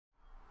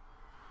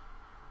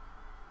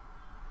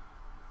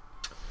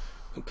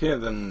Okay,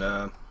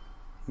 then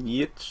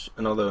yet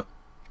another.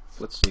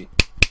 Let's see.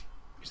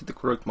 Is it the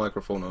correct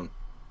microphone on?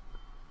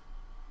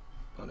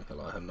 How the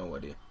hell? I have no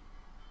idea.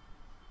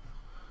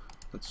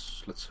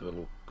 Let's have a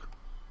look.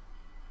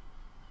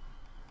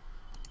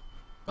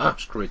 Ah,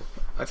 screw it.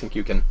 I think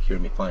you can hear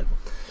me fine.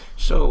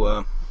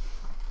 So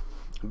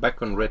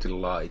back on Ready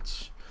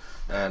Lights,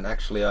 and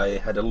actually I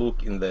had a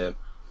look in the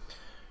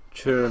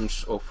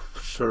terms of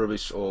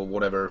service or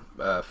whatever,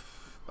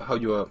 how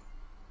you are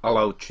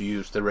allowed to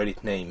use the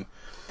Reddit name.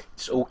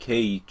 It's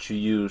okay to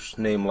use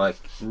name like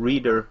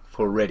Reader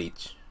for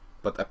Reddit,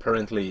 but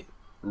apparently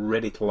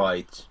Reddit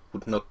Lite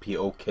would not be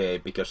okay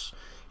because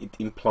it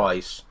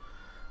implies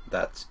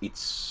that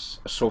it's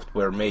a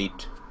software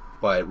made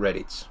by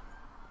Reddit.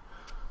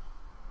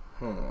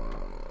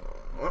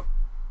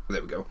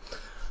 There we go.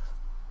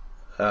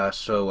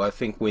 So I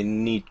think we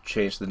need to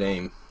change the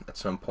name at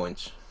some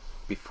point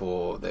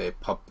before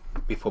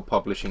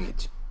publishing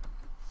it.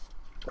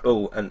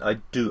 Oh, and I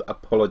do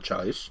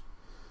apologize.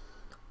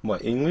 My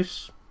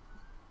English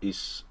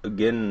is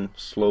again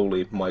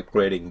slowly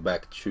migrating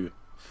back to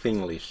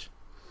Finglish,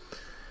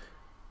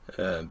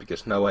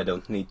 because now I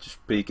don't need to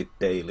speak it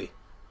daily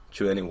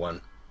to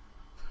anyone.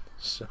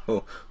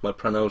 So my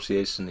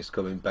pronunciation is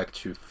going back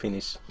to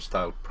Finnish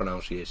style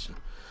pronunciation.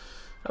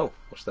 Oh,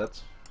 what's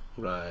that?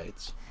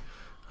 Right.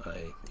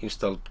 I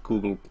installed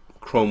Google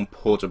Chrome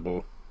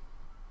Portable,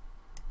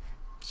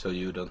 so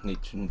you don't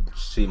need to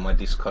see my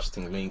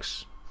disgusting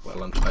links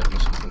while I'm typing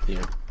something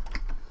here.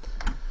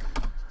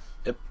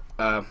 Yep.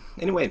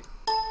 Anyway,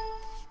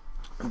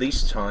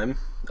 this time,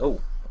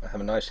 oh, I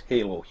have a nice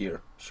halo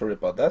here. Sorry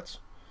about that.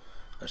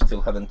 I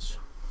still haven't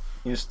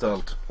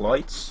installed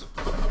lights.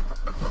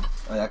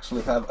 I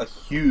actually have a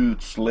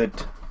huge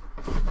LED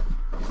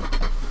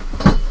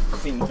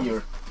thing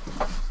here.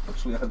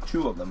 Actually, I have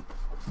two of them.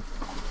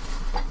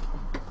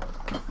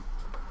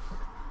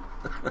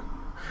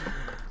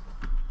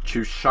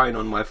 To shine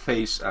on my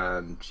face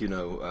and, you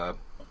know,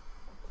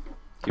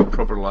 give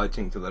proper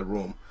lighting to the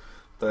room.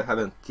 But I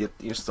haven't yet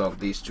installed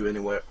these two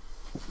anywhere.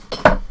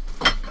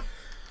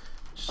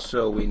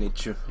 So we need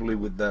to live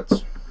with that.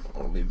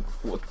 Only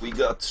what we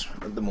got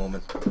at the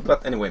moment.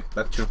 But anyway,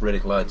 back to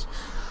Reddit Lights.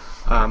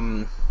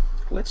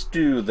 Let's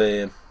do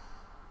the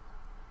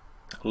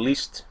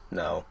list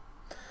now.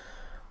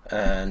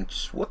 And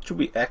what do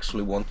we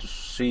actually want to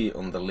see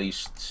on the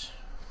list?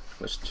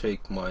 Let's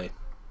take my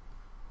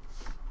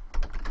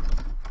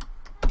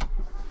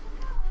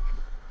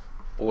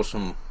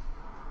awesome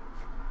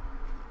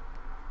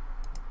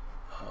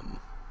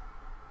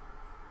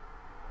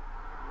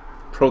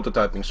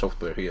prototyping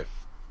software here,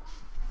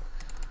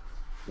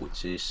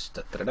 which is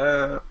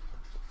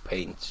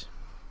Paint.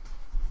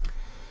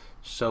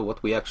 So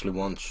what we actually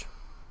want,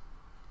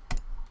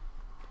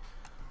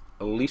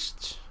 a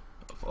list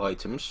of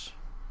items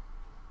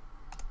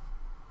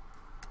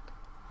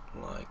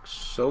like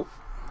so.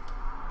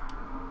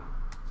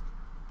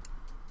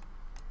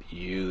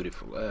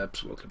 Beautiful,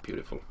 absolutely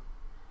beautiful.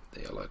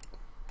 They are like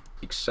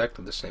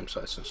exactly the same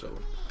size and so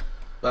on.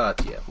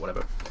 But yeah,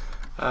 whatever.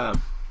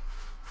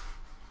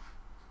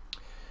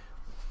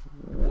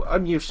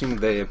 I'm using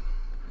the,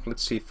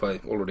 let's see if I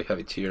already have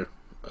it here.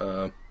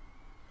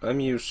 I'm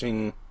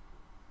using,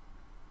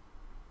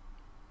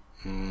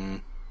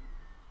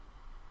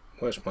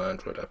 where's my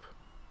Android app?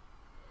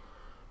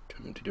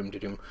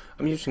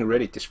 I'm using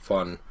Reddit is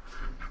Fun,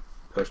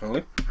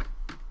 personally.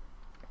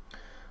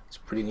 It's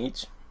pretty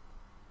neat.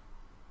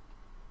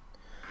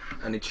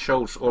 And it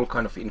shows all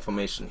kind of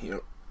information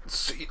here. Let's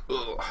see.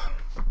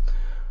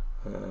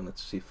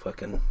 Let's see if I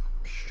can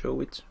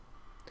show it.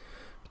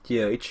 But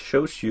yeah, it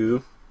shows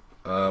you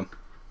the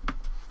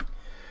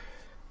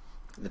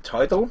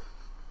title.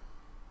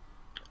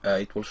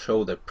 It will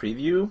show the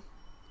preview.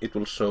 It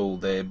will show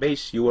the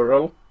base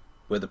URL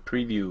where the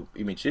preview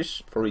image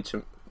is. For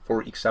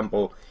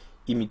example,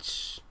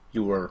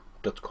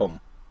 imageviewer.com.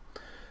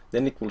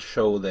 Then it will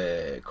show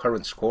the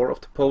current score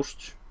of the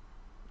post.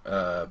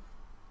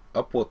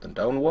 Upvote and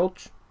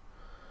downvote,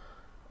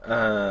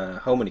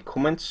 how many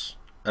comments,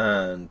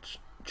 and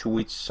to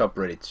which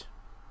subreddit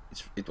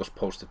it was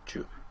posted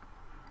to.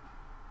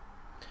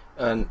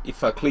 And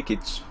if I click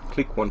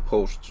one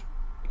post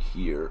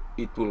here,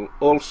 it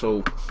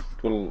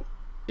will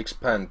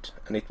expand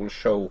and it will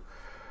show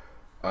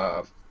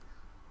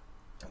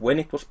when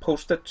it was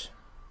posted,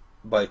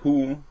 by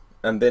whom,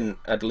 and then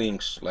add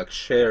links like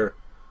share,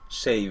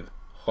 save,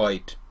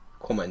 hide,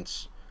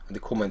 comments, and the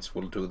comments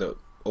will do the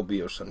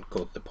obvious and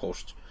go to the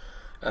post,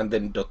 and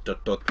then ...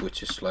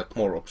 which is like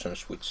more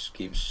options, which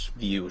gives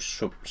views,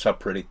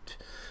 subreddit,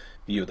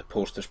 view the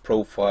poster's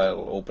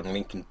profile, open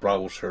link in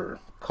browser,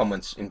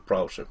 comments in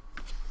browser.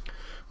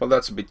 Well,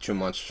 that's a bit too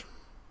much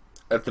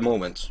at the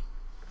moment.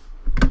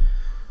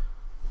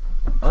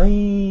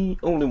 I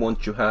only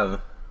want to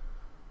have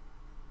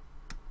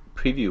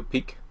preview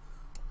pic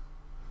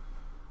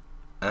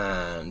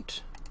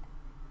and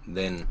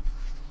then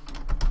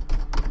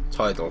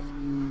title.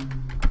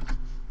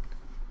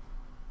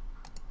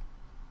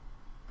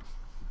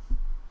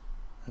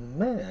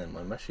 Man,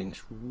 my machine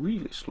is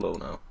really slow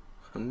now.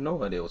 I have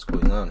no idea what's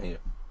going on here.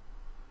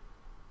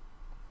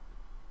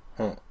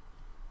 Huh.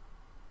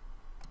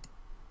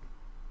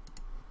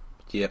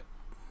 But yeah,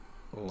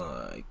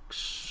 like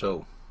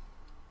so.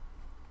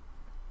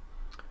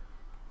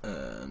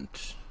 And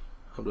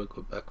how do I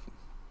go back?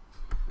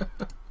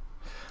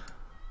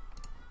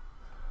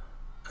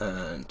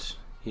 And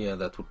yeah,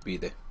 that would be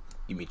the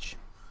image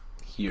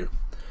here.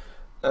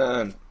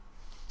 And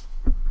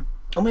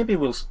or maybe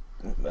we'll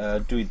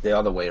do it the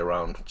other way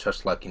around,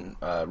 just like in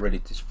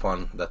Reddit is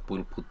fun, that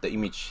we'll put the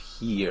image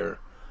here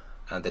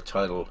and the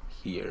title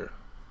here,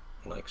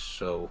 like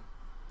so.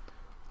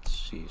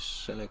 Let's see,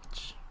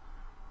 select,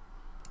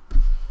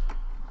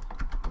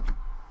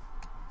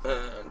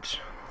 and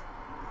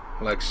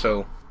like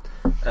so.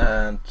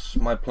 And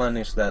my plan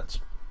is that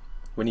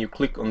when you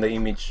click on the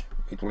image,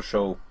 it will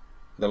show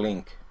the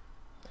link,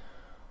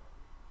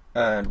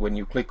 and when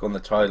you click on the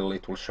title,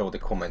 it will show the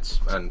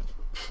comments, and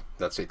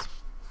that's it.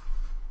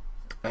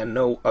 And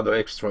no other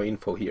extra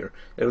info here.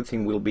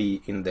 Everything will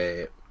be in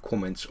the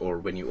comments or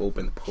when you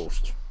open the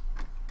post.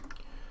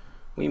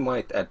 We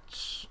might add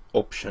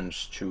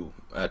options to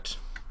add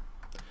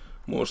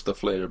more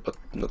stuff later, but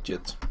not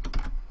yet.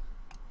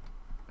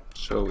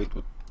 So it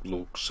would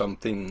look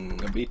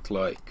something a bit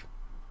like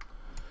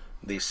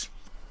this.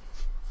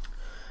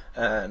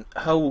 And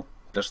how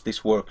does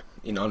this work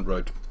in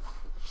Android?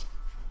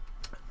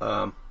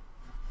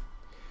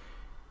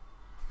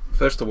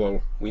 First of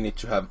all, we need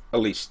to have a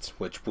list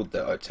where to put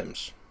the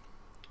items.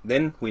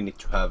 Then we need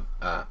to have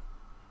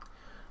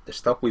the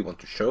stuff we want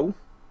to show,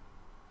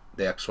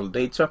 the actual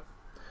data,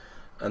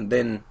 and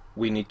then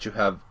we need to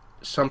have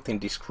something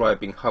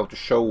describing how to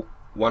show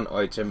one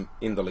item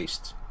in the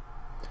list.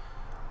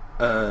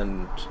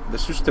 And the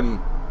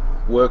system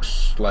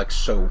works like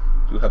so.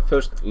 You have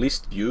first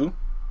list view,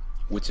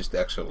 which is the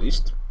actual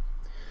list.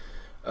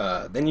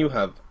 Then you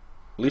have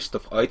list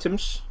of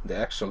items, the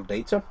actual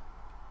data,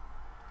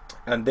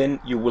 and then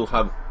you will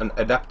have an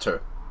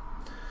adapter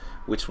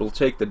which will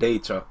take the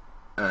data,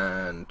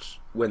 and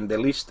when the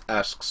list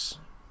asks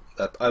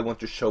that I want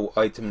to show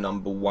item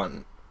number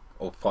 1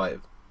 or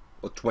 5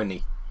 or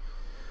 20,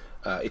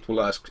 it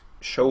will ask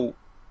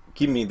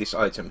give me this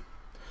item,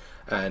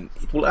 and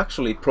it will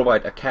actually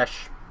provide a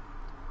cache.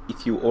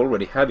 If you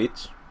already have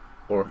it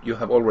or you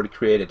have already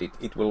created it,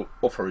 it will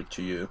offer it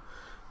to you,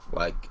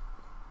 like,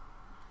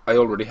 I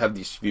already have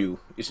this view,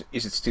 is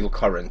it still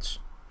current?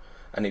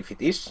 And if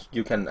it is,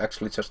 you can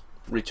actually just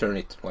return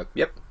it, like,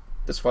 yep,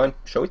 that's fine,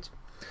 show it.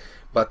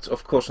 But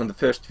of course, on the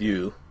first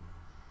view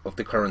of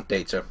the current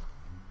data,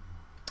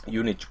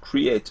 you need to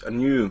create a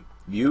new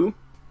view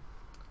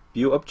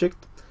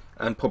object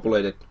and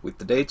populate it with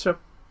the data,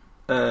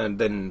 and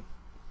then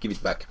give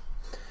it back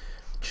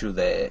to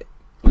the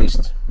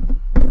list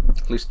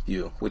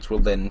view, which will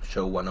then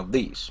show one of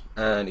these,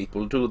 and it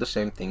will do the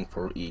same thing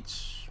for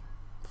each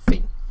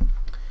thing.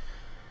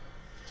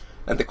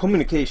 And the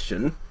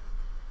communication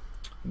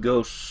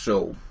goes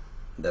so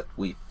that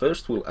we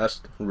first will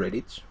ask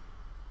Reddit,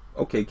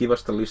 okay, give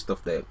us the list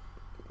of the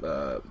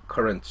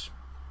current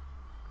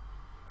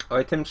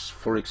items,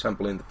 for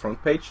example in the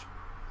front page.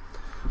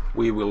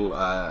 We will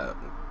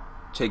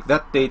take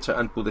that data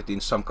and put it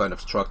in some kind of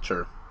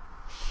structure,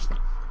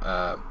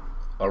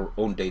 our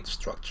own data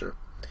structure.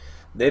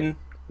 Then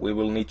we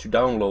will need to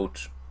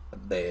download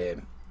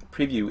the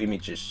preview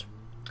images,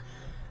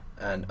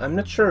 and I'm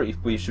not sure if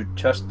we should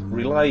just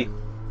rely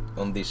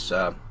on this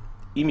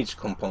image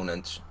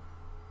component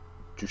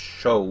to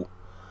show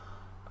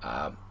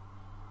and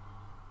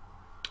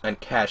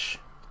cache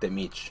the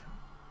image,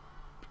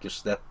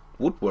 because that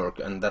would work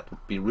and that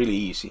would be really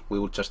easy. We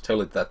would just tell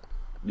it that,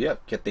 yeah,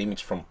 get the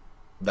image from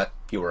that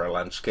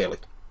URL and scale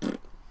it.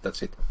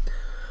 That's it.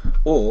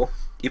 Or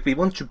if we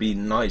want to be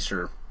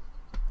nicer,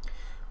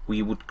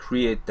 we would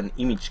create an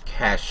image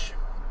cache,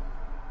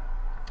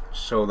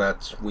 so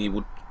that we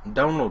would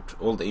download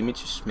all the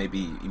images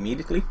maybe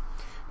immediately,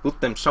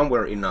 put them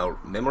somewhere in our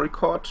memory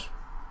card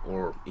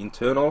or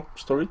internal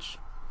storage,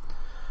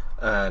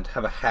 and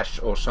have a hash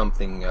or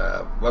something.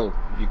 Well,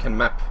 you can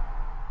map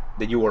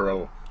the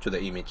URL to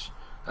the image,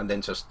 and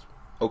then just,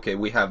 okay,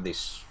 we have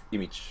this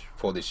image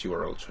for this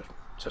URL, so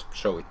just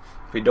show it.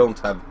 If we don't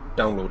have,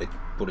 download it,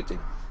 put it in.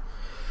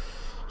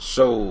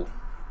 So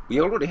we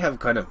already have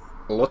kind of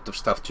a lot of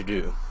stuff to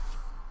do,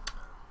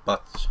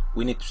 but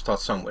we need to start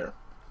somewhere.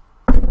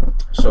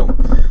 So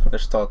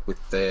let's start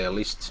with the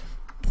list.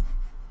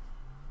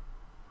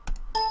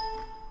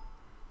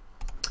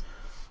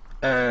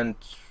 And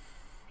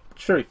I'm not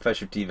sure if I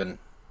should even,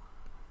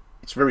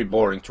 it's very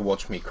boring to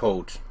watch me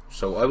code,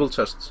 so I will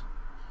just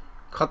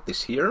cut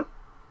this here,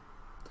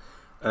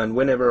 and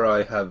whenever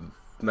I have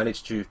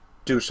managed to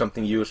do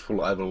something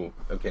useful, I will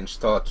again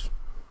start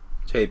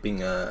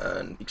taping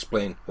and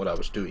explain what I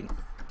was doing.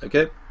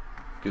 Okay?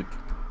 Good.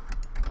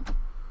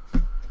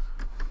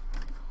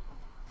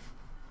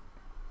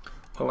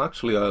 Well,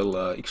 actually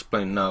I'll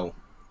explain now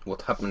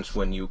what happens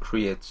when you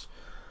create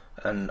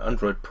an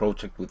Android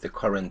project with the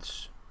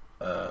current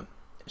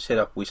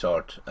setup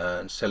wizard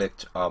and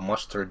select a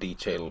master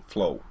detail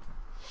flow.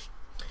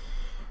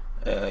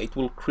 it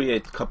will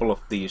create a couple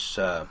of these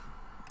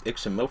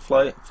XML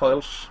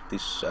files,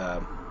 this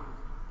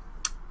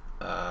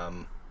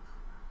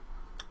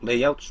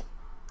layouts,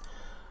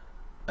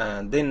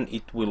 and then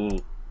it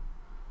will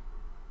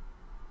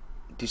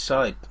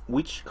decide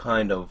which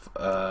kind of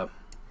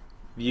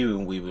view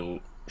we will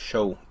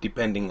show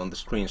depending on the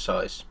screen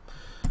size.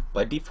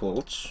 By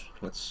default,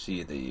 let's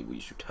see, we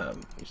should have,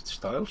 is it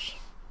styles?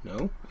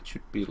 No, it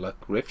should be like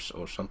refs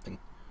or something.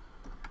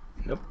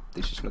 Nope,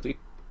 this is not it.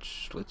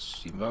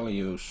 Let's see,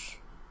 values,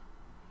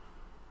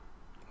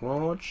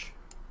 large.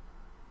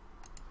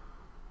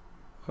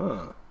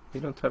 We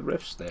don't have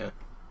refs there.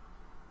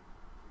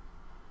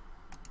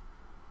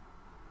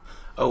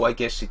 Oh, I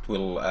guess it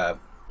will,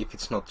 if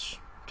it's not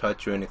tied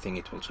to anything,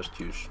 it will just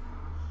use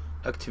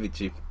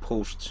activity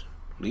post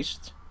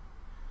list,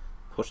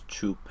 post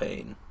to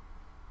pane.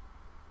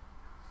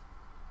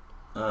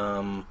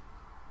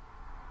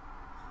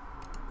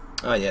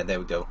 Yeah, there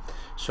we go.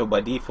 So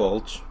by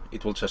default,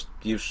 it will just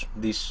use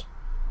this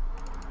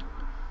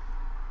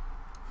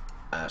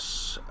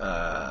as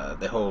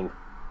the whole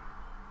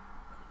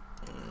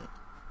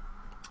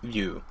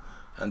view,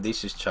 and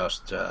this is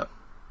just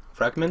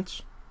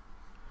fragments,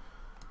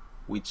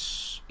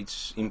 which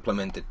it's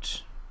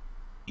implemented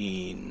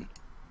in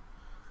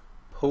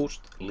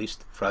post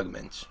list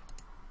fragments.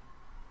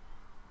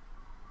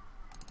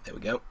 There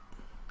we go.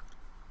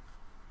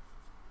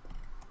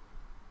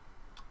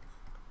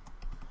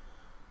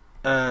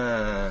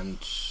 And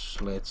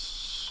let's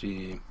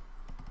see.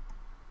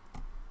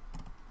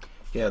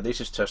 Yeah,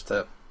 this is just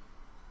a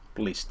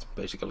list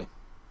basically,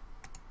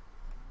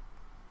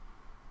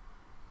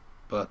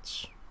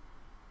 but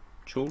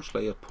tools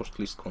layout post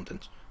list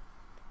content,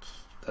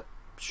 that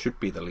should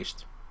be the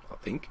list, I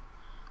think.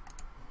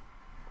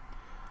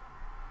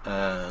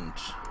 And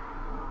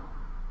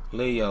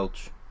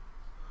layout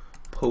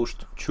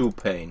post to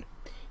pane,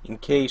 in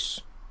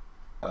case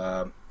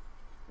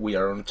we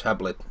are on a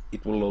tablet,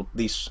 it will load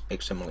this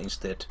XML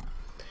instead,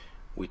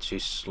 which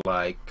is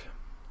like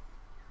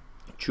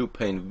to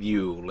pane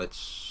view.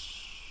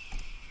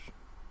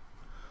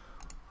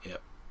 Yeah,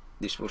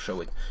 this will show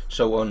it.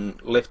 So on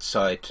left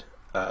side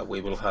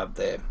we will have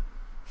the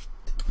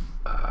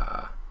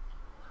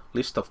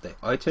list of the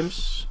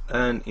items,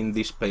 and in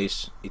this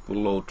space it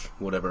will load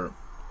whatever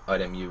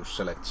item you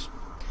select.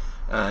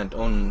 And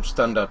on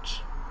standard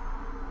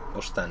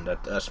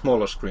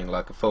smaller screen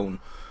like a phone,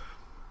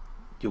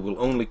 you will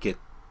only get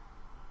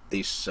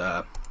this,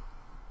 well,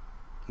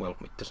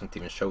 it doesn't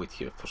even show it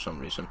here for some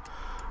reason,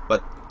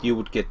 but you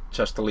would get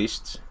just a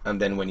list,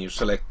 and then when you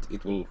select,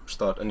 it will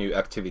start a new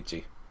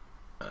activity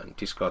and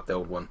discard the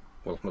old one.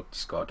 Well, not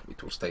discard,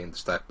 it will stay in the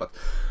stack, but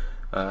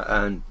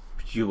and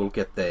you will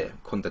get the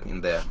content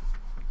in there,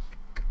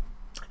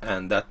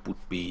 and that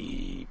would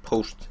be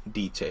post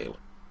detail.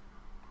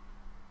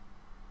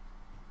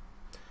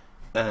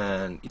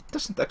 And it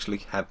doesn't actually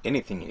have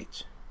anything in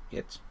it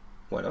yet.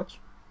 Why not?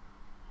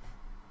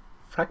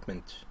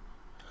 Fragment.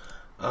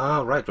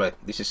 Right.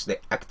 This is the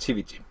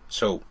activity.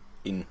 So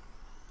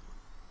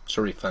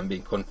sorry if I'm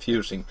being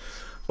confusing,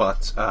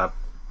 but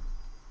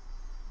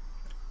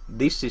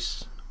this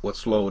is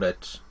what's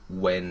loaded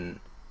when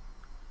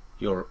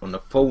you're on a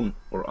phone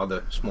or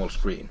other small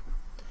screen.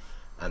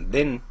 And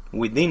then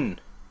within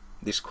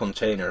this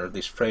container,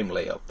 this frame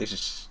layout, this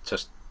is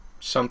just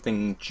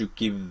something to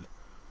give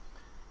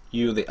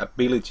you the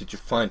ability to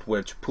find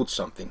where to put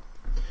something.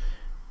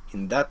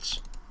 In that,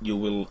 you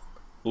will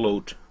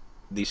load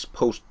this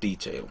post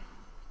detail,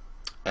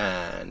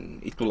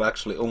 and it will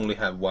actually only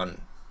have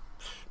one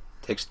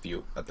text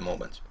view at the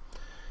moment,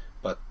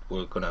 but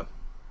we're gonna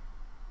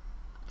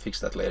fix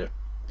that later.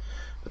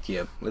 But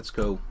yeah, let's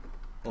go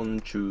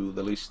on to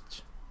the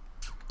list.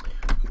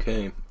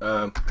 Okay,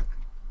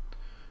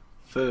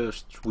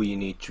 first we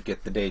need to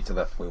get the data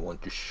that we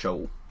want to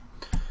show,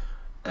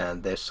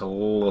 and there's a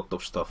lot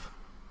of stuff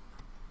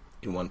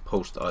in one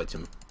post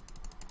item.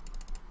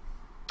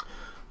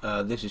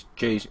 This is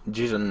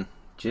JSON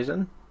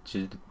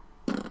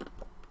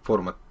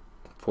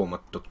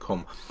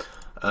format.com,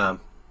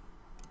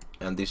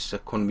 and this is a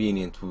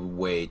convenient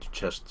way to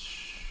just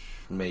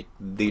make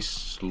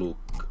this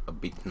look a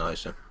bit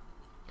nicer.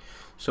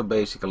 So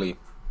basically,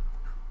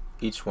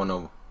 each one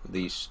of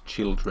these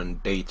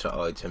children data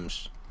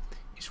items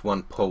is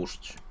one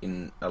post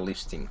in a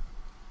listing.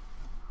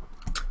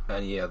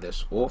 And yeah,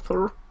 there's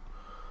author,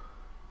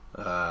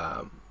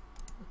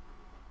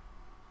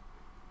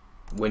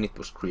 when it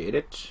was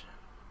created,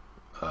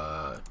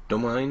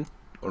 domain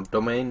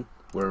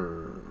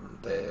where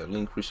the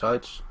link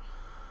resides,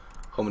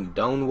 how many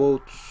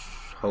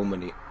downvotes, how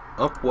many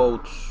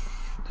upvotes,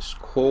 the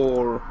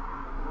score,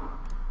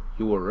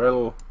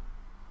 URL,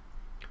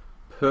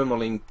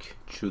 permalink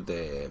to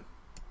the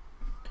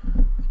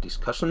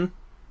discussion,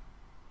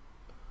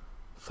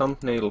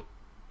 thumbnail,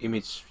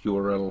 image,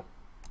 URL,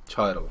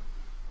 title.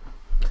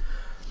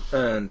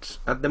 And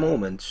at the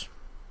moment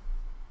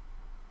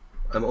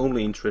I'm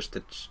only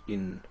interested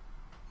in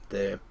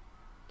the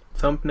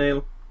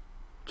thumbnail,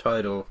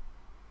 title,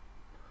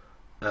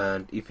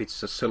 and if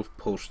it's a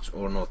self-post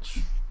or not.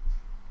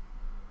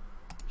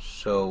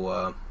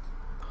 So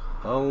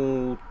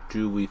how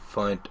do we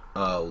find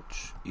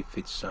out if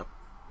it's a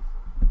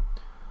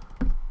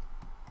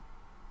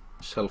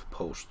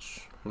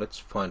self-posts? Let's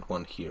find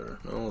one here.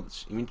 No,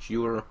 it's image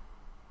viewer.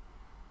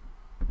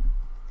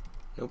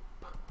 Nope.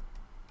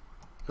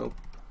 Nope.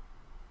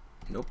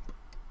 Nope.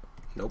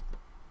 Nope.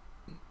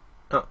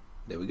 Ah,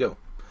 there we go.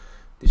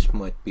 This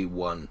might be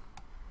one.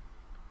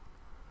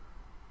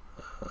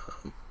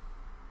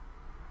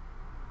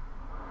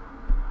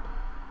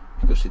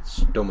 Because its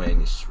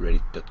domain is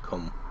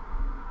reddit.com.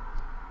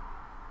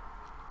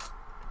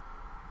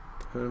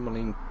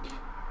 Permalink,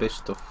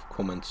 best of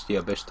comments.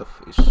 Yeah, best of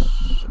is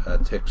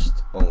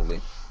text only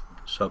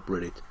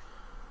subreddit.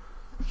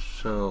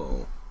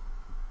 So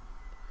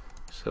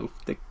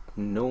self-tech,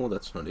 no,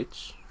 that's not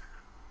it.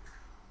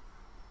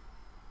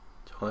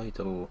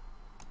 Title,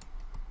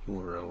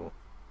 URL,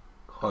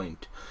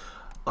 kind.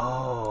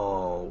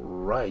 Oh,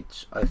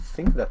 right. I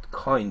think that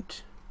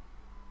kind.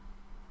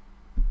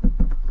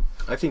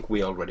 I think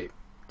we already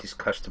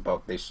discussed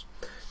about this.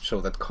 So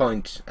that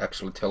kind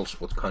actually tells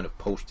what kind of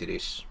post it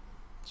is.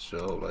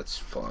 So let's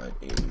find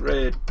in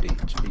Reddit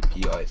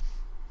API.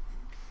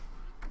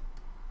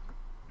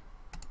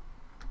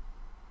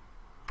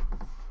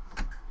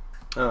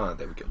 Ah,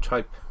 there we go.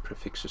 Type,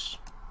 prefixes.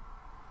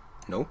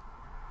 No.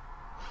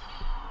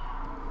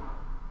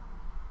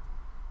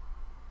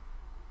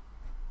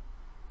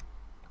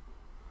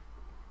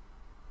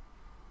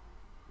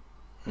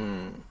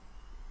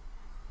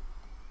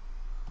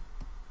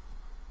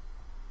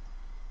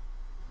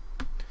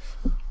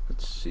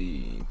 Let's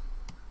see.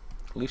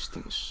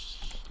 Listings.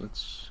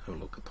 Let's have a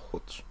look at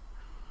hot.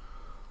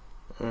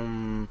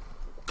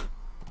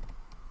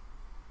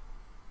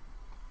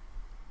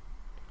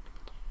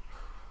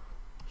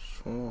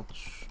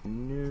 Sorts.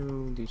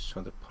 No, these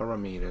are the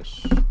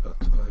parameters, but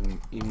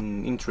I'm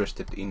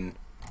interested in.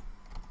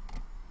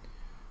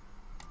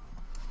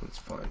 Let's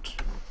find.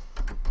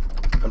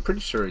 I'm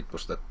pretty sure it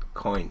was that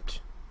kind.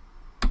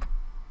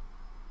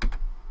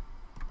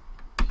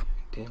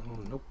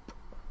 Nope.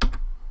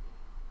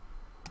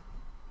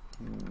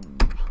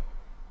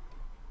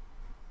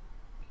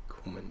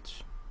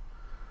 Comments.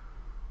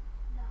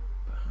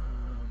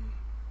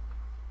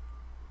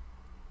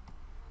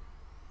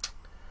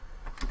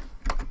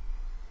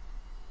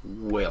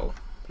 Well,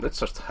 let's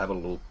just have a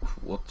look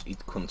what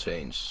it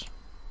contains.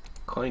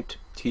 Kind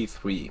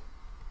T3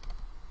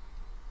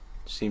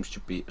 seems to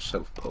be a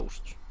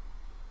self-post.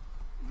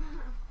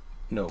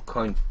 No,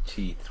 kind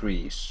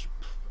T3 is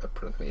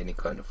apparently any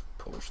kind of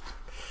post.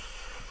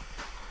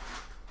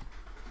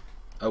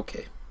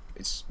 Okay,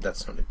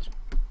 that's not it.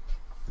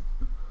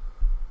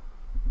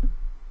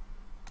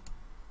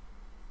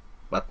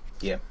 But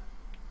yeah,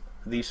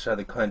 these are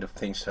the kind of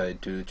things I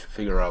do to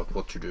figure out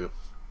what to do.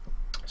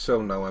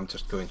 So now I'm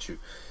just going to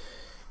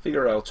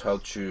figure out how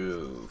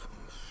to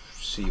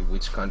see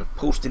which kind of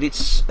post it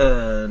is,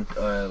 and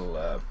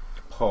I'll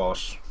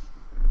parse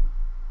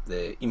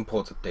the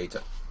imported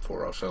data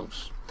for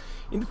ourselves.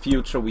 In the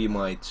future we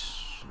might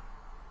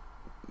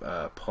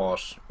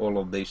parse all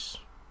of this,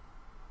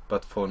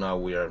 but for now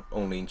we are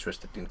only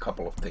interested in a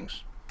couple of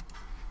things.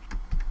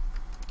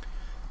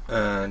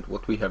 And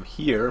what we have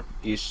here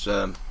is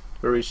a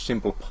very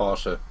simple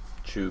parser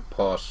to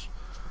parse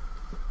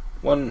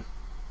one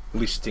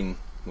listing,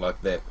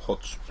 like the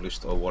hot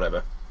list or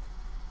whatever.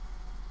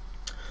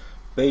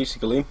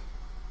 Basically,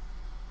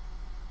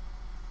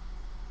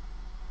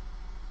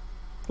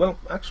 well,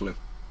 actually,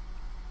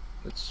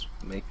 let's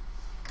make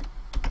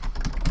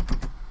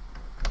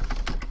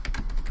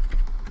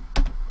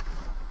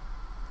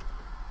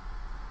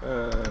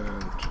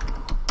and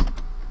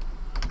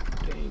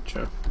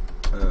data,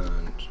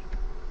 and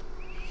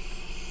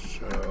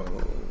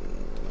so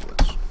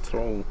let's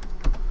throw.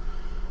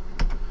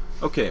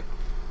 Okay,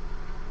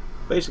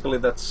 basically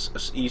that's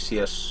as easy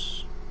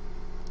as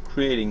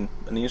creating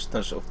an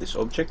instance of this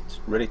object,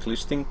 Reddit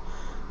listing,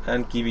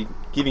 and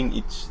giving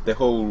it the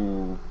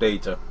whole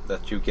data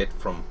that you get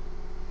from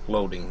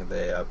loading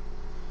the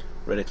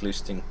Reddit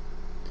listing.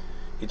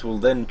 It will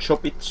then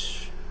chop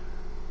it,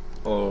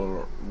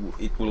 or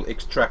it will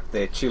extract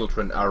the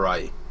children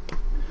array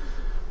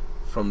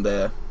from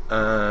there,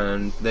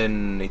 and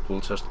then it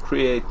will just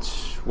create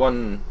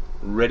one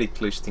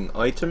Reddit listing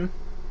item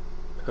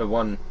per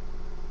one,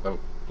 well,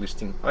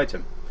 listing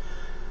item,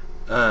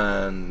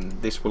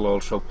 and this will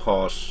also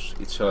parse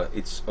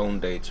its own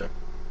data.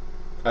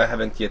 I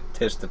haven't yet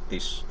tested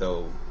this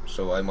though,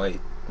 so I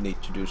might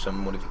need to do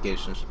some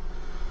modifications,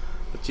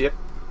 but yep,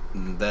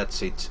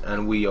 that's it.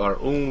 And we are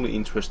only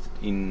interested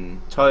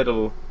in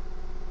title,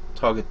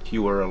 target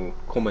URL,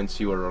 comments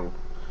URL,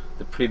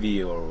 the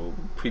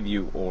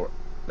preview, or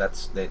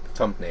that's the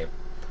thumbnail,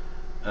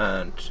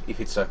 and if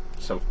it's a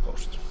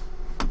self-post.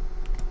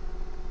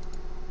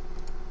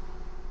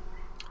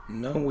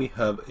 Now we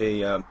have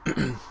a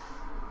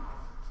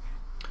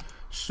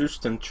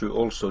system to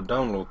also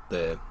download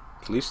the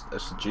list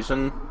as a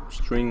JSON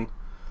string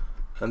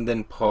and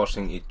then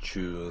parsing it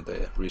to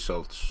the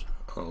results.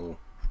 I'll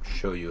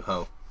show you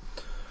how.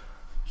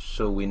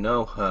 So we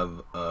now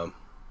have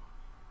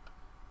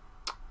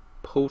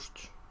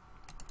host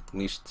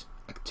list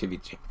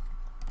activity,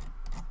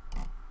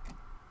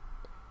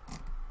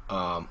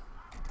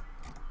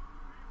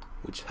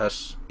 which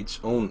has its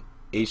own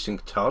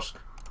async task,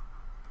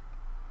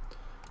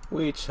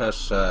 which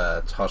has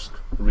a task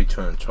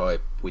return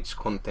type which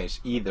contains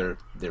either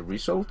the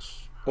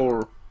results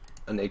or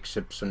an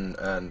exception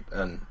and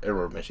an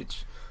error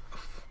message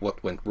of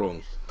what went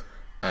wrong.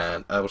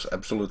 And I was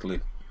absolutely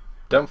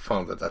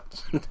dumbfounded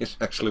that this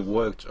actually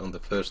worked on the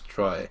first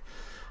try.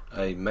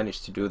 I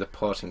managed to do the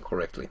parsing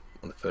correctly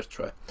on the first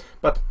try.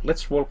 But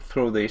let's walk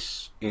through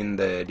this in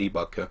the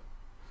debugger.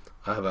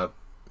 I have a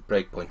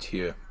breakpoint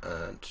here,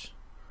 and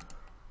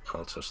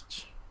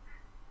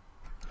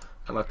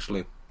I'll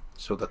actually,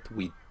 so that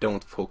we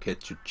don't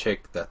forget to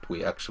check that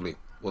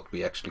what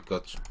we actually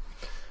got.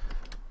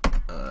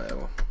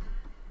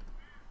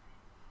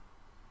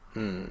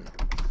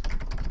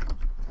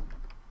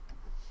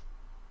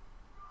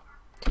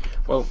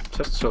 Well,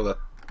 just so that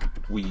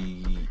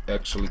we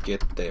actually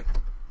get the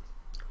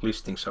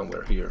listing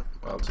somewhere here,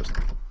 I'll just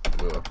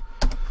do a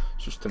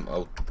system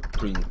out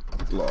print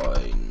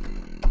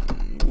line,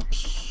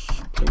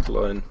 print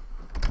line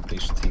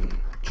listing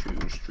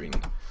to string.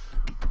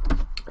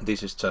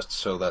 This is just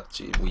so that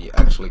we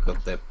actually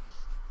got the,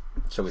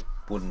 so it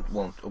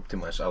won't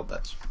optimize out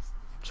that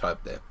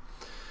type there.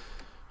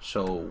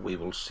 So we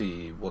will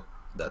see what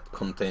that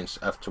contains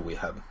after we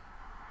have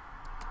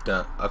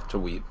done,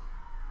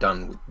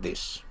 done with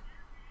this.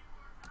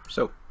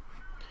 So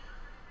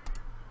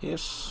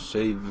yes,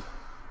 save,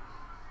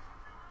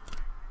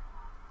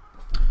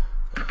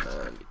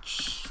 and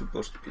it's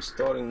supposed to be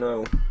starting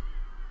now.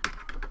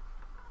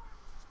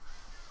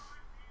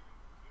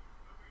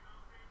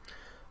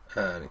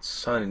 And it's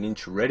signing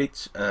into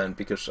Reddit, and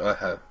because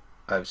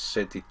I've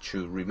set it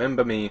to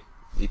remember me,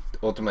 it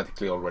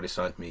automatically already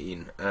signed me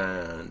in.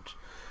 And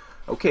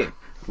okay,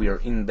 we are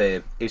in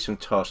the async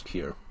task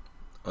here.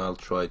 I'll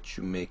try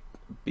to make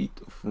a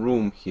bit of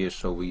room here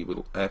so we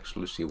will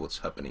actually see what's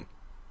happening.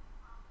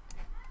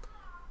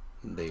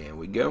 There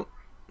we go.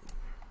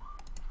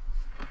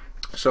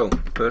 So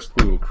first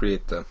we will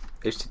create the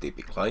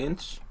HTTP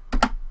clients,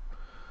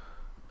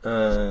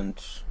 and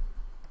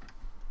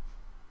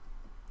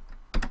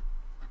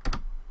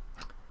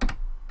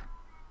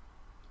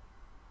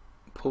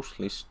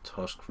post list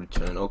task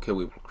return. Okay,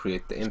 we will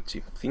create the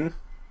empty thing.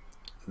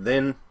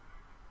 Then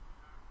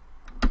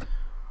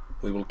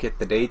we will get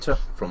the data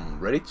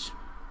from Reddit,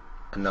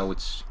 and now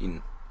it's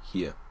in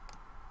here.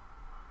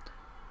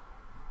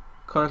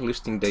 Current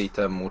listing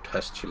data, mod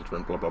has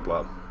children, blah blah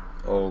blah,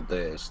 all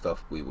the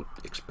stuff we would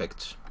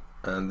expect.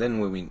 And then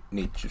we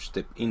need to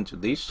step into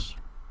this.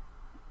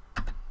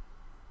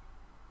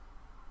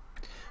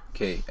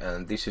 Okay,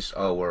 and this is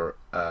our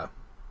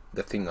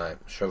the thing I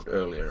showed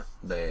earlier,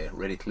 the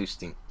Reddit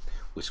listing,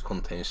 which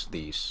contains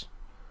these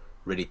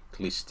Reddit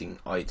listing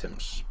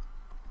items.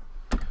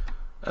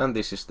 And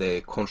this is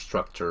the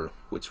constructor,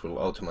 which will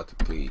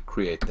automatically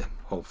create the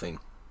whole thing.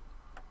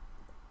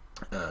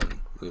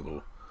 And we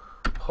will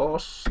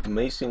pause.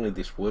 Amazingly,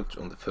 this worked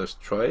on the first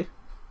try.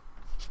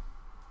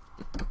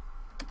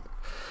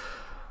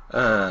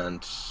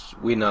 And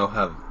we now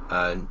have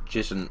a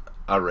JSON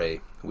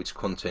array which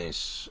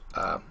contains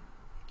a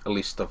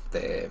list of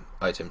the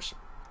items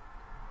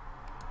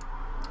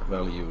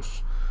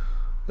values.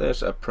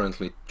 There's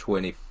apparently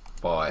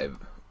 25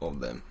 of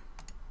them.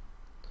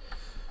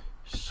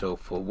 So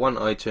for one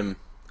item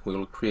we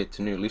will create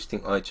a new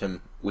listing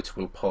item which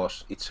will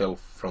parse itself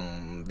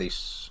from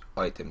this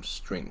item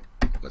string.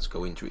 Let's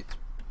go into it.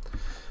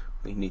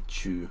 We need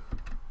to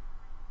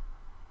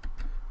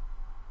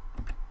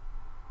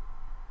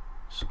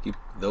skip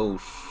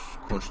those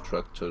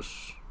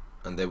constructors,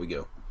 and there we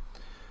go.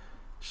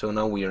 So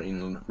now we are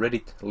in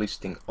Reddit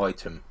listing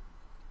item,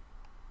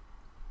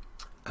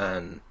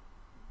 and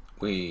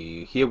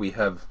here we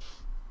have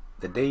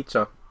the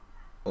data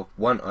of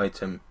one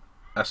item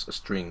as a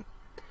string,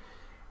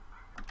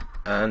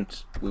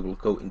 and we will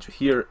go into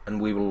here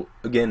and we will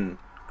again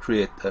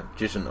create a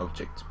JSON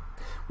object.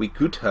 We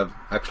could have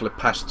actually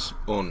passed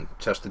on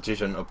just a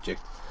JSON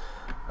object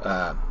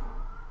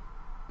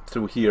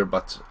through here,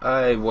 but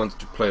I want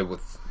to play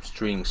with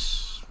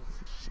strings.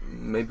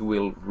 Maybe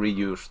we'll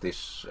reuse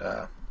this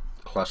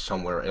class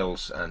somewhere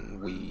else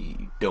and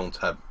we don't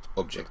have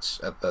objects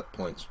at that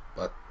point,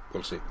 but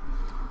we'll see.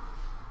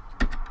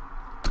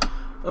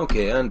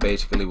 Okay, and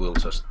basically we'll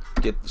just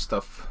get the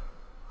stuff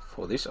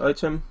for this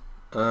item,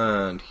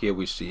 and here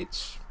we see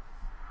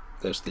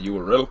there's the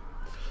URL,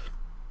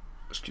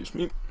 excuse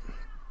me,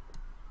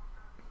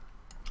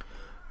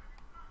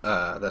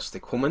 that's the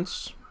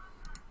comments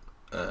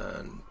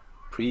and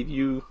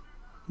preview.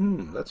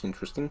 That's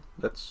interesting,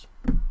 that's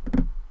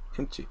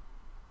empty,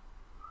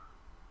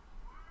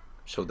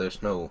 so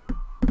there's no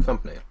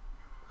thumbnail.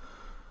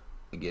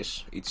 I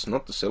guess it's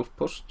not the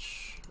self-post.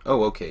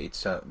 Oh, okay,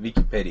 it's a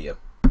Wikipedia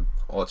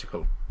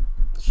article,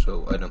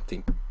 so I don't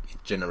think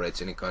it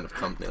generates any kind of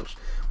thumbnails.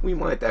 We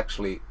might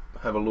actually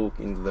have a look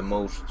into the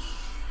most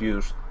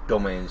used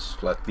domains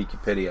like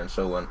Wikipedia and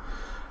so on,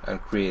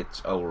 and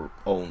create our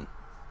own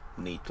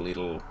neat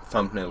little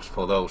thumbnails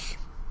for those.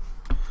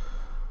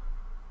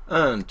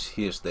 And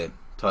here's the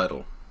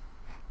title.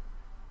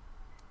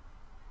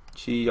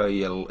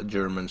 GIL, a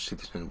German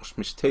citizen, was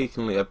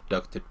mistakenly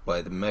abducted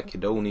by the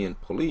Macedonian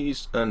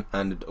police and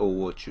handed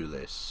over to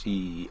the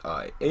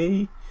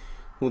CIA,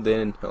 who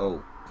then...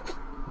 oh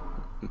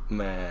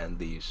man,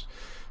 these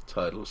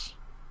titles,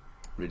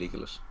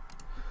 ridiculous.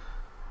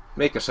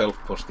 Make a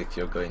self-post if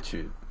you're going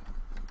to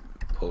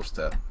post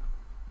that.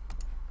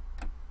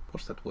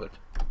 What's that word?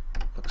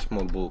 Like a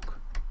small book.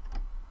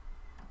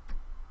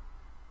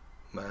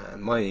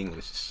 Man, my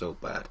English is so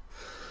bad.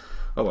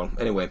 Oh well,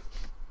 anyway.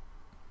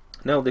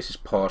 Now this is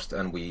paused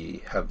and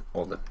we have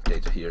all the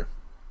data here.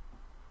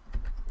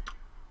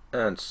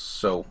 And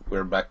so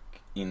we're back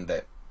in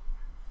the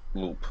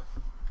loop.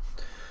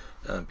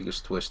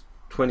 Because it was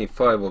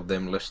 25 of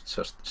them, let's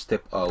just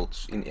step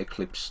out in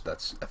Eclipse,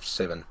 that's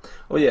F7.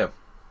 Oh yeah,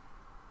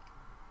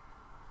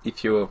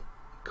 if you're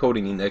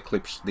coding in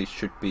Eclipse, this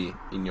should be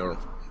in your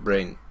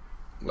brain,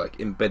 like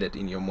embedded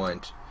in your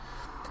mind.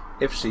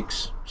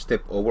 F6,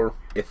 step over,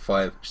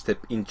 F5,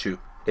 step into,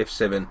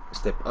 F7,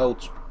 step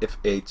out,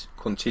 F8,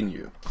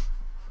 continue.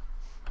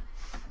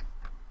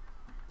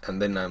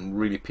 And then I'm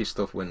really pissed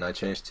off when I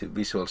change to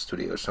Visual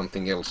Studio or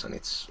something else and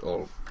it's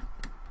all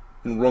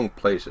in wrong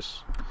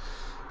places.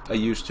 I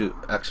used to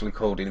actually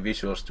code in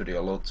Visual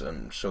Studio a lot,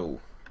 and so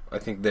I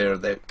think there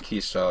the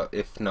keys are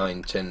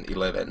F9, 10,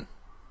 11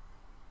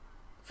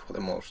 for the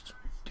most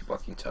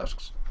debugging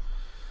tasks.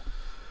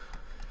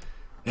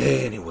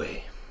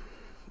 Anyway,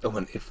 oh,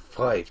 and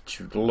F5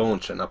 to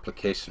launch an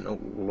application. Oh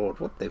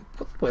lord, what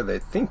were they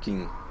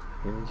thinking?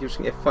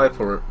 Using F5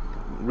 for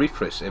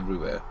refresh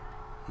everywhere,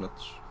 not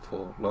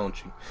for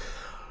launching.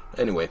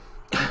 Anyway,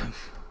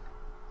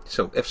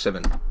 so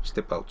F7,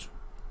 step out.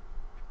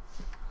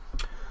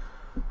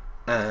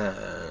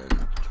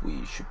 And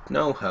we should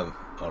now have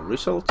our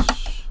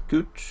results.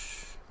 Good,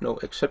 no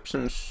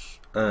exceptions,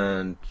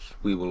 and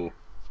we will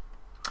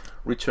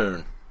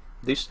return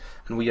this.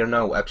 And we are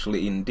now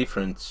actually in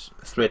different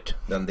thread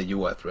than the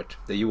UI thread.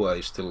 The UI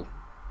is still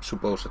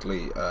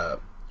supposedly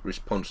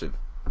responsive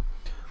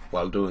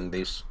while doing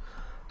this.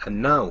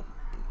 And now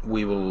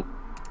we will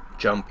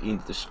jump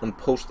into this on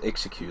post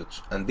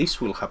execute, and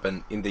this will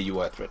happen in the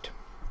UI thread.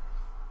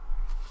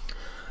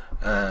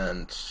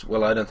 And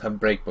well, I don't have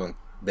breakpoint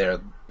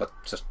there, but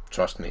just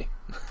trust me.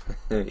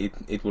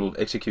 it will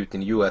execute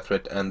in UI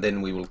thread, and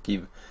then we will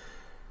give,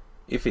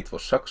 if it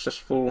was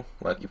successful,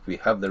 like if we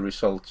have the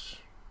results,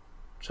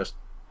 just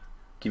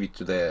give it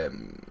to the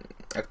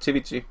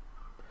activity.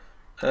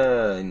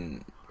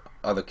 In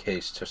other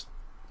case, just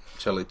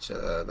tell it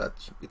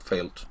that it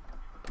failed.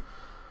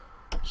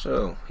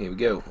 So here we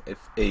go,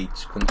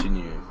 F8,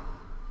 continue,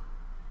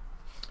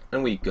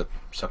 and we got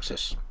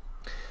success.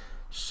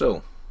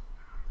 So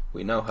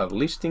we now have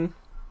listing,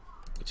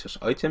 which has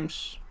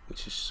items,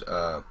 which is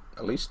a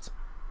list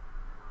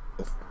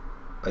of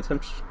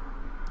items.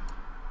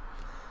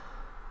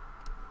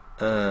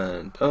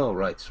 And oh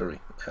right, sorry,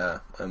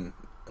 I'm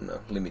on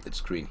a limited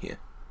screen here.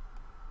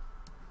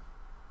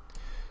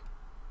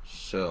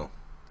 So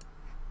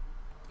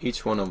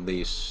each one of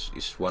these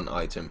is one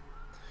item.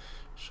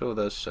 So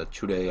that's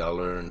today I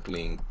learned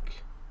link,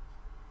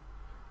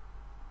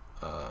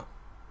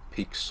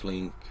 pics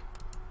link,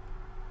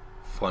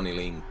 funny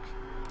link,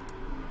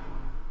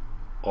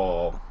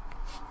 or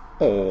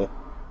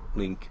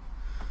link,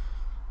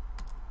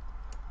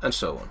 and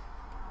so on.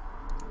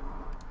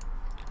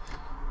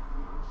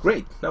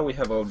 Great, now we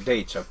have our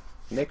data.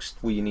 Next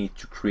we need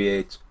to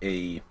create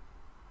a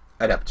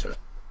adapter.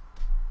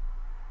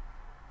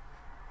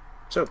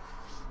 So,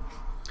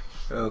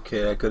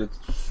 okay, I got it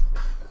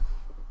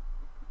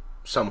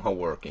somehow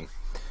working.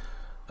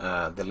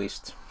 The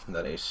list,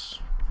 that is,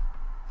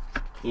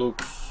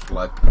 looks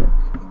like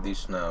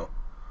this now.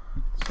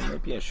 So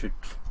maybe I should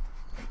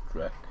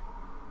drag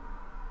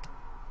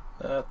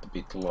that a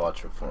bit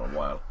larger for a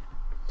while.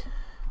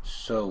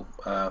 So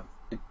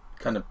it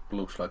kind of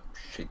looks like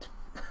shit.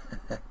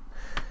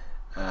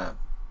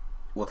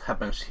 What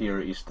happens here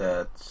is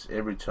that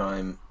every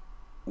time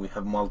we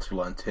have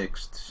multi-line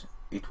text,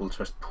 it will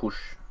just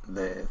push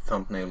the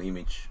thumbnail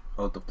image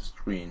out of the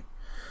screen.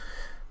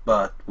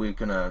 But we're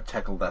gonna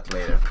tackle that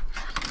later.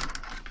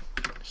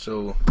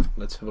 So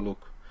let's have a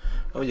look.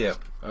 Oh yeah,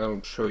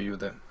 I'll show you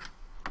the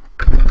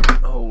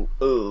whole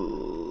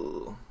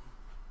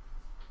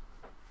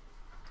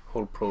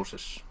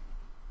process.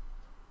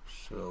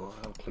 So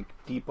I'll click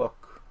debug,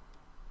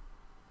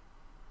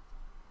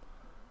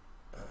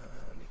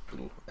 and it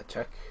will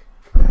attach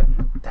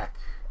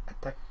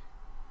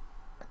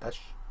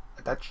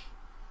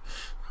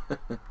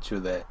to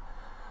the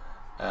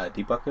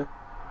debugger,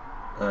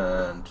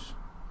 and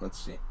let's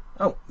see.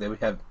 Oh, there we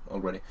have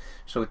already.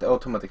 So it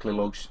automatically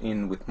logs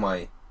in with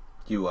my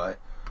UI,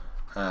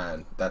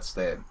 and that's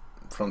the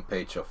front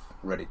page of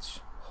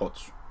Reddit's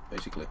HOTS,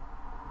 basically.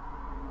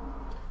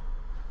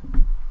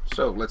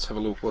 So let's have a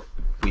look what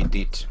we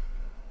did.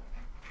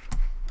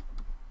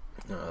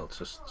 I'll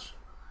just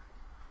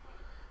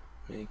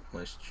make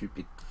my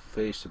stupid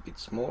face a bit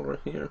smaller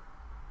here.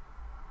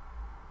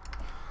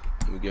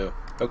 we go.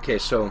 Okay,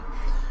 so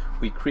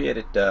we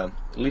created a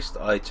list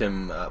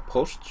item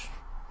post,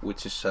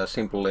 which is a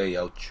simple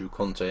layout to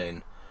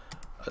contain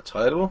a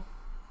title,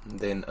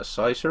 then a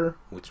sizer,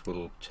 which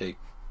will take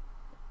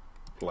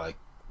like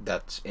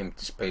that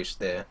empty space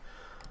there,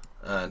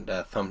 and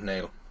a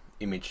thumbnail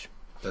image,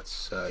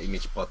 that's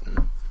image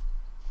button,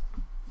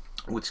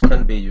 which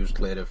can be used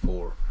later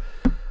for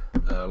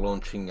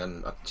launching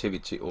an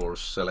activity or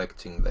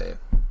selecting the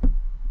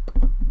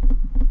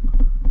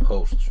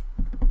post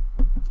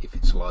if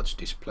it's a large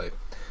display.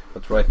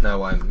 But right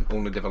now I'm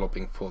only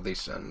developing for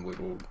this, and we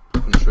will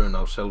concern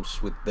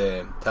ourselves with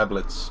the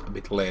tablets a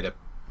bit later.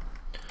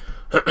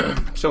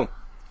 So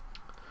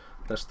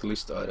that's the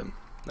list item.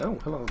 Oh,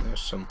 hello,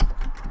 there's some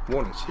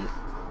warnings here.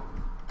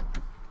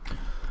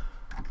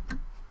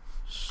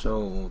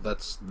 So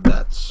that's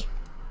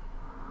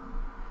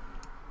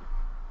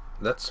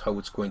how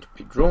it's going to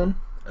be drawn,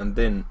 and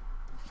then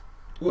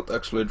what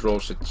actually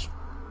draws it,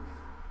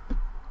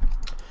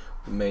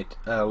 we made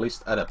a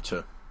list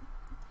adapter.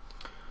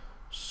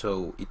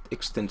 So it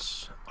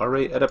extends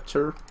array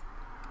adapter,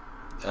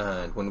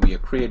 and when we are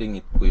creating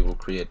it, we will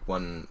create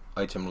one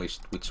item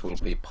list which will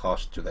be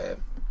passed to the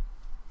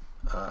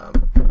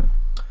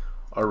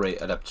array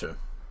adapter.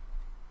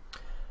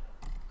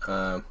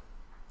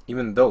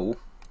 Even though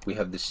we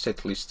have this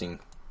set listing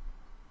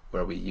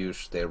where we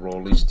use the raw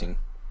listing,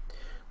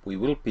 we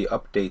will be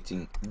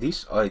updating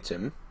this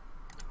item,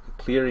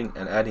 clearing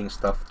and adding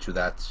stuff to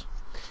that,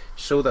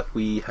 so that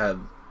we have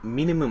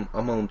minimum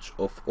amount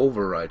of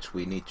overrides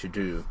we need to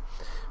do.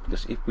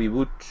 Because if we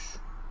would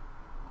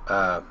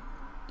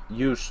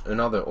use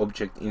another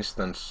object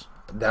instance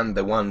than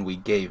the one we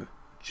gave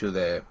to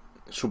the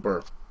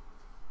super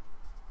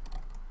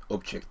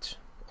object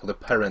or the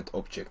parent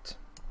object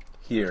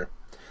here,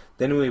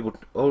 then we would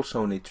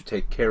also need to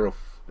take care of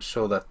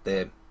so that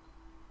the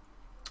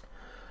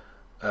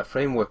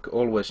framework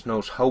always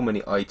knows how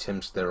many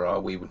items there are.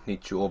 We would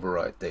need to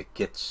override the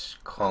get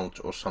count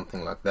or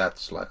something like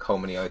that, like how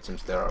many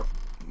items there are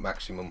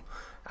maximum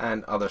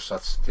and other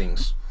such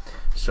things.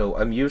 So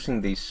I'm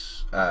using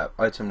this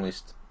item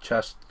list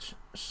just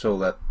so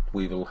that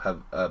we will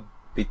have a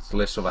bit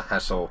less of a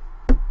hassle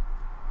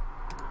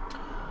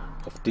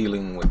of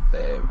dealing with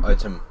the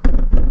item,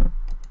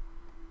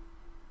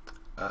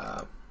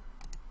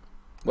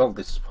 well,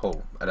 this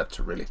whole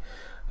adapter really.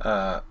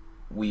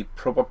 We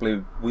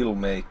probably will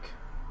make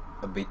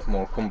a bit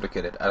more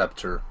complicated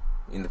adapter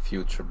in the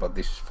future, but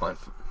this is fine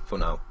for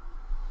now.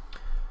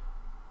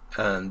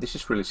 And this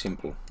is really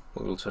simple.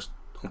 We will just,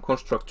 on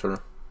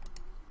constructor,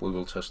 we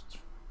will just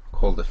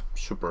call the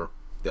super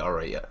the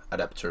array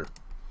adapter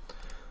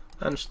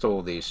and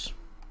store these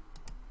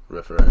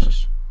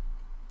references.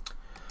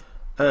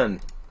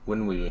 And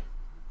when we,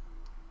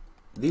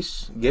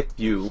 this get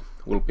view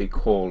will be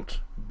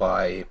called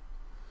by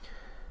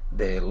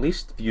the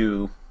list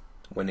view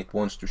when it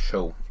wants to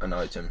show an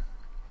item,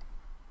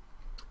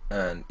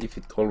 and if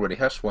it already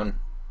has one,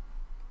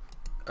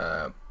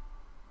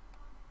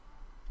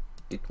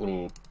 it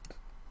will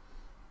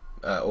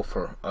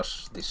offer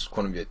us this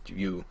convert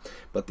view.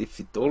 But if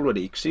it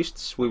already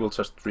exists, we will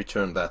just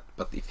return that.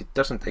 But if it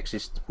doesn't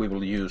exist, we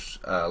will use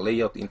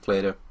layout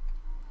inflator.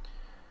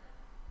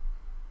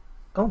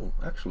 Oh,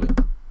 actually,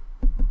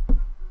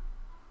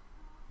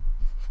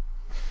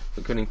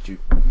 we're going to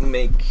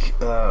make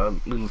a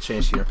little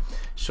change here.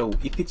 So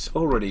if it's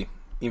already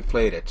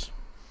inflated,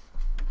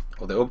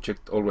 or the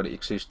object already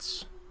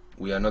exists,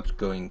 we are not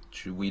going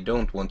to, we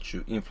don't want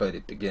to inflate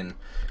it again.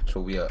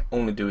 So we are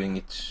only doing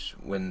it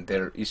when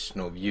there is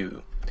no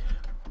view.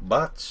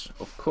 But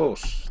of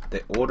course,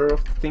 the order of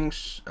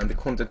things and the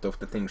content of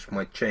the things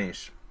might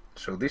change.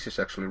 So this is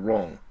actually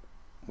wrong.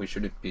 We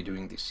shouldn't be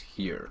doing this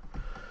here,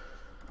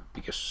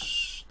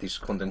 because this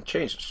content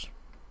changes.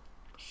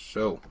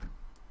 So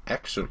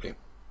actually,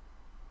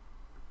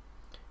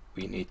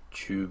 we need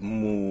to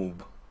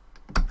move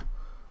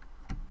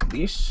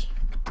this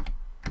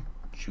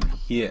to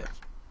here,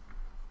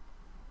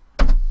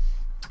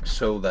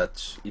 so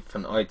that if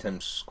an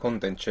item's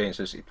content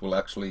changes, it will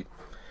actually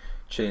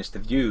change the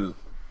view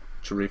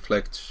to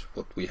reflect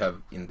what we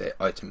have in the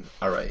item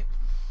array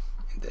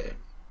in the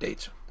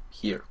data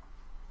here.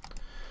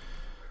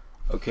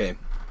 Okay,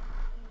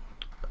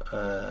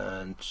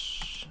 and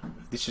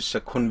this is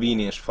a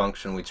convenience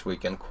function which we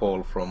can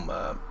call from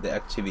the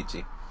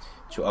activity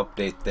to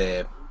update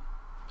the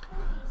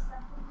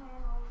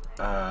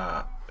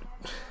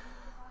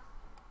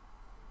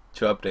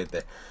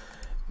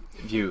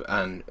view.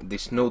 And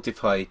this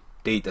notify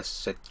data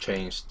set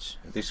changed,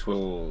 this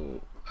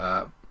will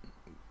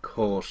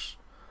cause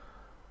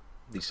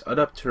this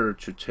adapter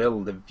to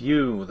tell the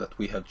view that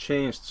we have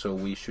changed, so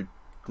we should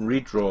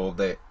redraw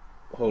the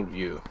whole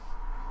view,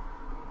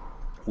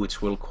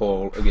 which will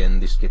call again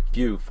this get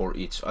view for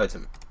each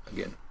item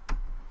again.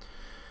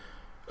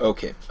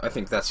 Okay, I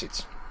think that's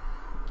it.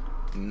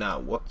 Now,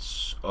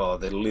 what are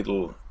the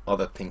little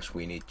other things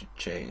we need to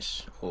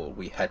change, or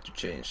we had to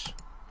change?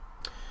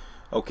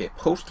 Okay,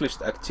 post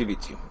list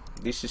activity.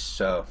 This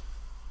is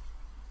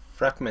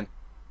fragment.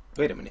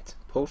 Wait a minute.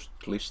 Post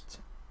list.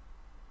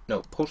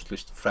 no, post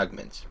list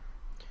fragment.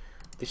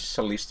 This is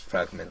a list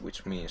fragment,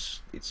 which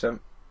means it's a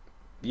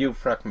view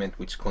fragment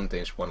which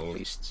contains one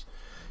list.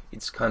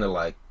 It's kind of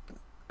like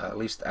a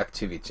list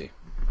activity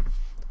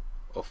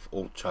of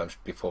old times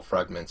before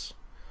fragments.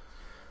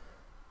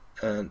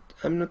 And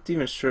I'm not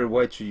even sure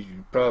why to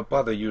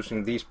bother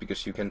using these,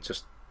 because you can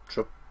just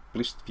drop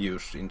list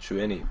views into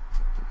any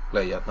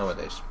layout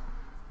nowadays.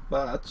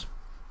 But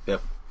yeah,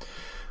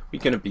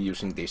 we're gonna be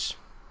using this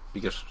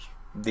because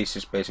this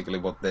is basically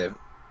what the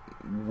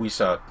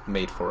wizard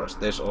made for us.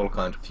 There's all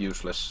kind of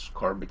useless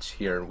garbage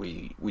here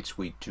which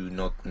we do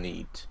not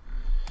need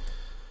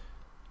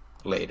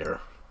later,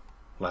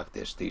 like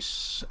there's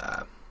this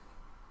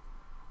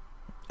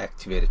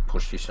activated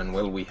position.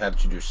 Well, we have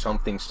to do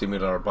something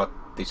similar, but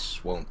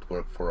this won't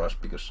work for us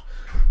because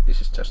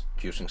this is just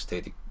using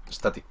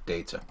static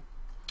data.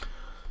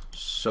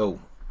 So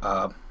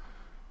on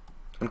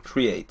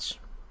create,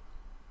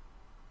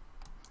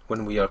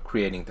 when we are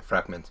creating the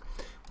fragment,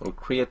 we'll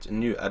create a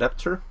new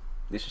adapter.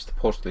 This is the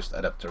post list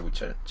adapter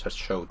which I just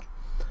showed,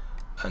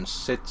 and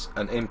set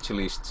an empty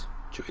list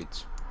to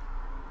it,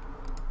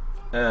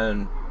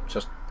 and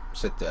just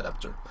set the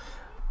adapter.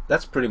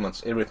 That's pretty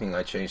much everything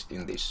I changed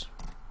in this.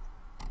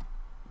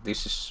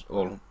 This is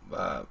all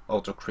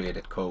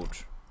auto-created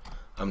code.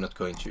 I'm not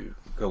going to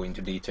go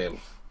into detail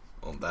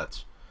on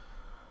that.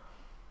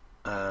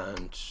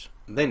 And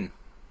then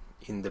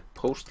in the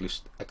post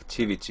list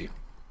activity,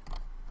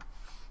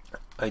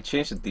 I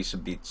changed this a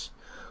bit.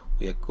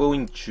 We are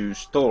going to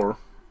store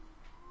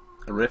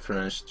a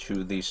reference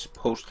to this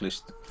post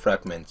list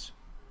fragment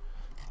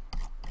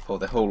for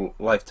the whole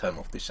lifetime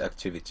of this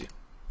activity.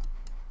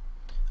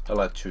 I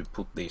like to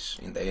put this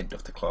in the end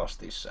of the class,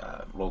 these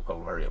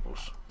local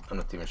variables. I'm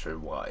not even sure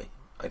why.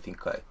 I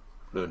think I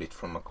learned it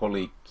from a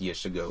colleague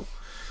years ago,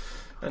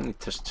 and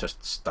it has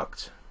just stuck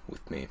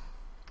with me.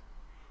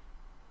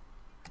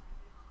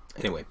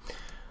 Anyway,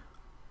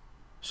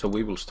 so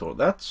we will store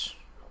that,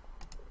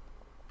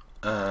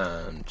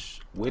 and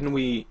when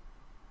we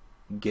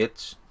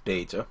get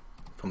data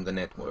from the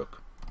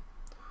network,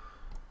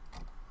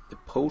 the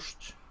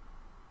post,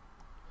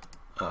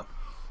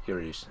 here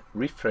it is,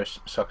 refresh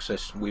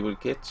success, we will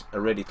get a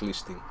Reddit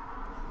listing.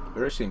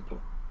 Very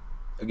simple.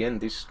 Again,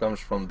 this comes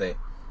from the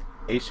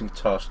async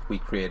task we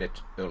created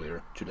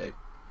earlier today.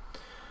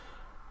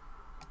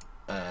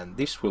 And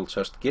this will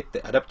just get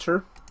the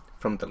adapter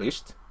from the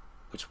list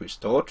which we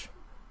stored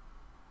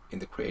in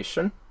the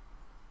creation,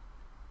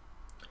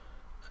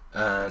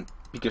 and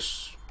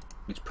because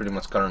it's pretty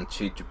much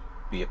guaranteed to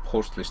be a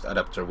post list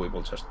adapter, we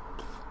will just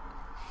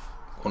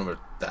convert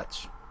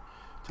that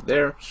to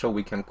there, so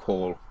we can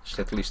call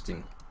set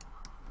listing,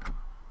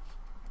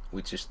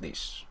 which is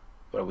this,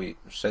 where we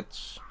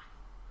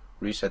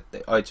reset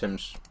the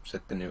items,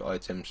 set the new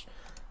items,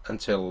 and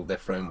tell the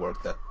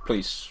framework that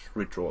please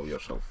redraw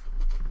yourself.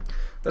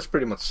 That's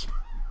pretty much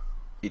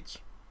it.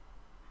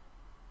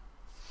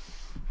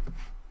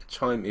 The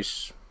time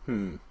is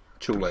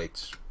too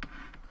late.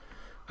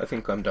 I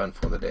think I'm done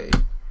for the day.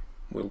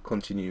 We'll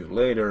continue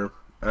later,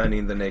 and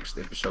in the next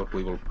episode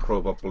we will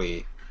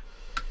probably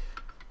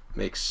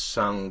make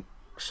some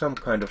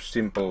kind of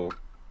simple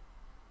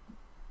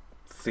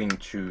thing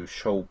to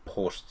show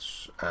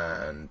posts,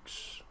 and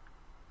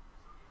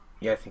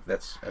yeah, I think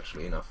that's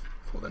actually enough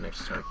for the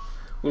next time.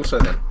 We'll see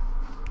then.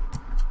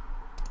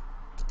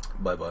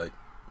 Bye bye.